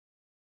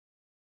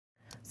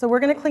So we're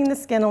going to clean the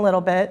skin a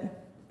little bit.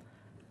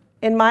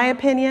 In my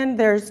opinion,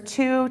 there's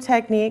 2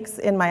 techniques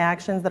in my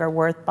actions that are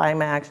worth buying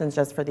my actions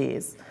just for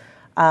these.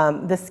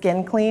 The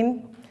skin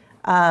clean.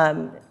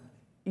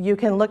 You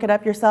can look it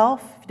up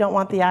yourself. If you don't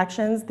want the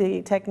actions,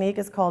 the technique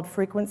is called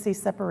frequency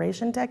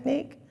separation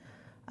technique.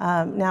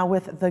 Now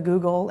with the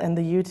Google and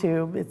the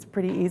YouTube, it's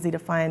pretty easy to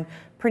find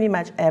pretty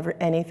much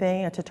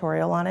anything, a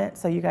tutorial on it,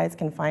 so you guys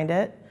can find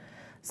it.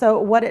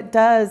 So what it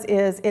does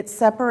is it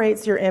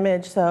separates your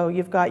image, so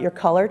you've got your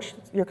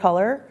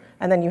color,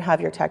 and then you have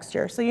your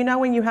texture. So you know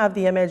when you have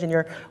the image and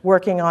you're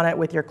working on it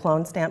with your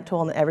clone stamp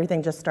tool and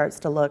everything just starts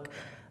to look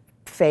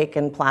fake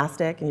and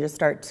plastic and you just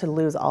start to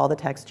lose all the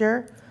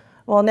texture?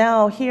 Well,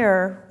 now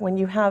here, when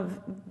you have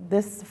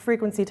this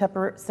frequency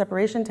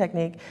separation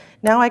technique,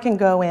 now I can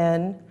go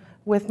in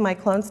with my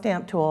clone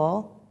stamp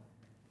tool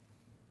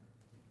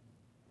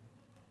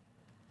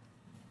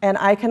and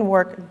I can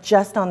work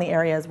just on the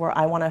areas where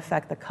I want to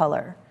affect the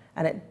color,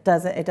 and it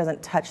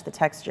doesn't touch the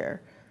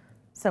texture.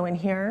 So in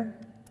here,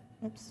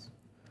 oops.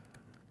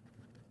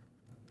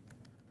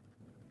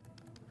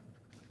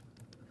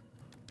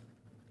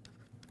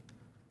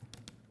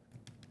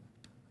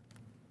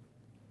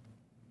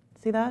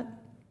 See that?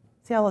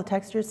 See how the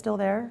texture is still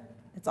there?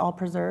 It's all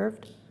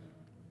preserved.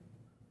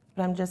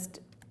 But I'm just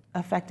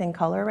affecting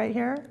color right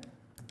here.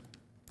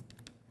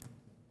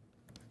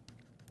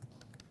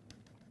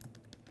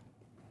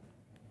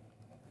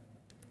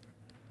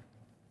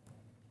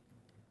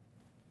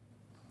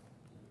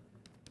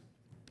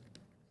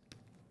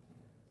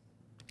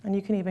 And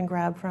you can even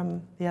grab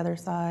from the other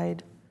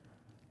side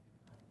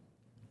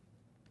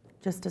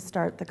just to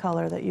start the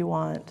color that you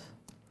want.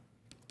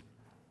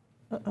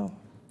 Uh-oh.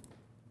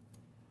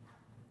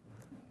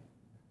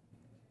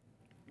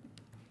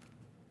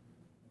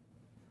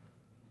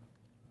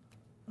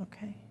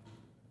 Okay.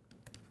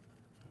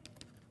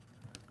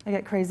 I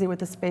get crazy with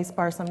the space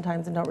bar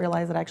sometimes and don't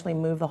realize it actually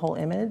moved the whole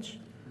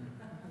image.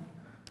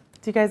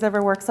 Do you guys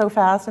ever work so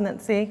fast and then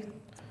see?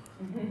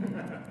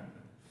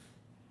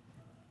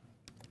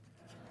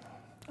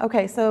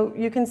 Okay, so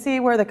you can see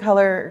where the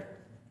color,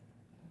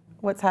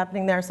 what's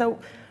happening there. So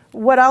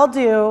what I'll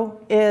do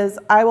is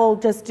I will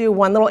just do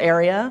one little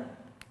area.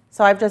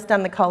 So I've just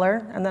done the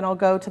color, and then I'll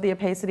go to the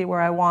opacity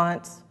where I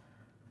want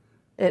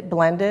it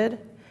blended,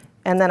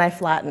 and then I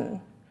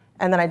flatten,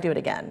 and then I do it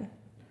again.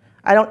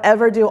 I don't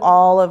ever do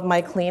all of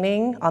my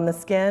cleaning on the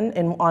skin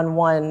on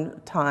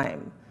one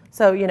time.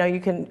 So you know,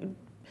 you can,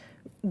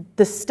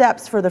 the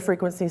steps for the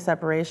frequency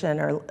separation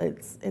are,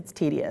 it's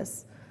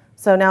tedious.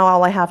 So now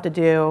all I have to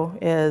do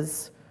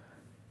is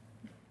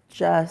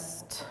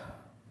just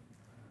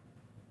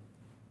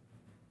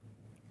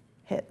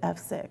hit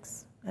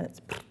F6 and it's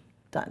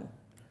done.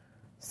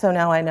 So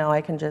now I know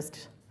I can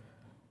just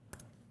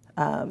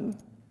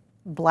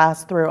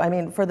blast through. I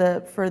mean, for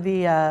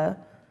the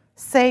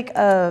sake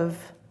of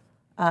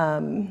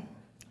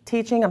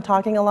teaching, I'm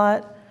talking a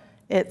lot.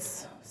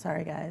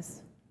 Sorry guys.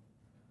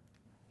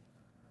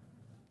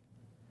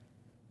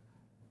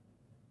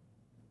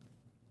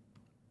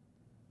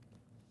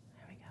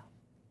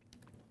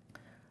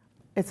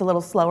 It's a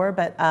little slower,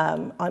 but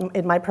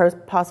in my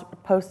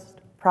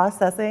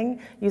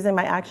post-processing, using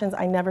my actions,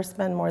 I never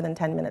spend more than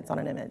 10 minutes on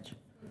an image.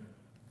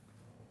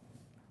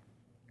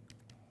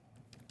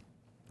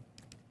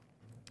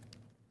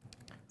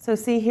 So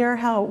see here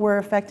how we're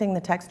affecting the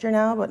texture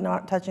now, but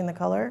not touching the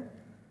color?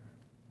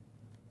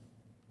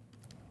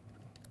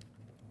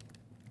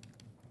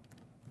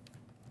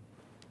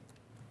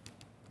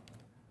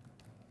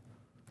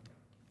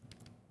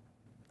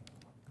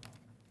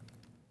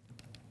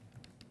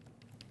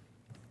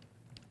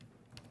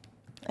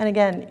 And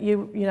again,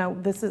 you know,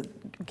 this is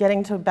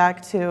getting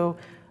back to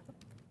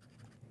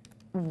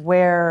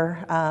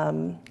where,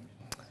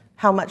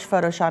 how much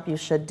Photoshop you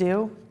should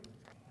do,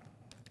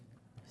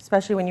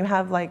 especially when you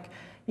have like,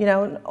 you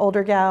know, an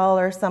older gal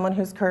or someone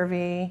who's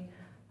curvy.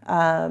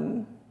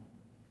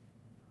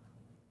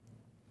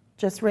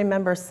 Just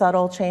remember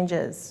subtle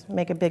changes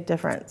make a big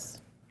difference.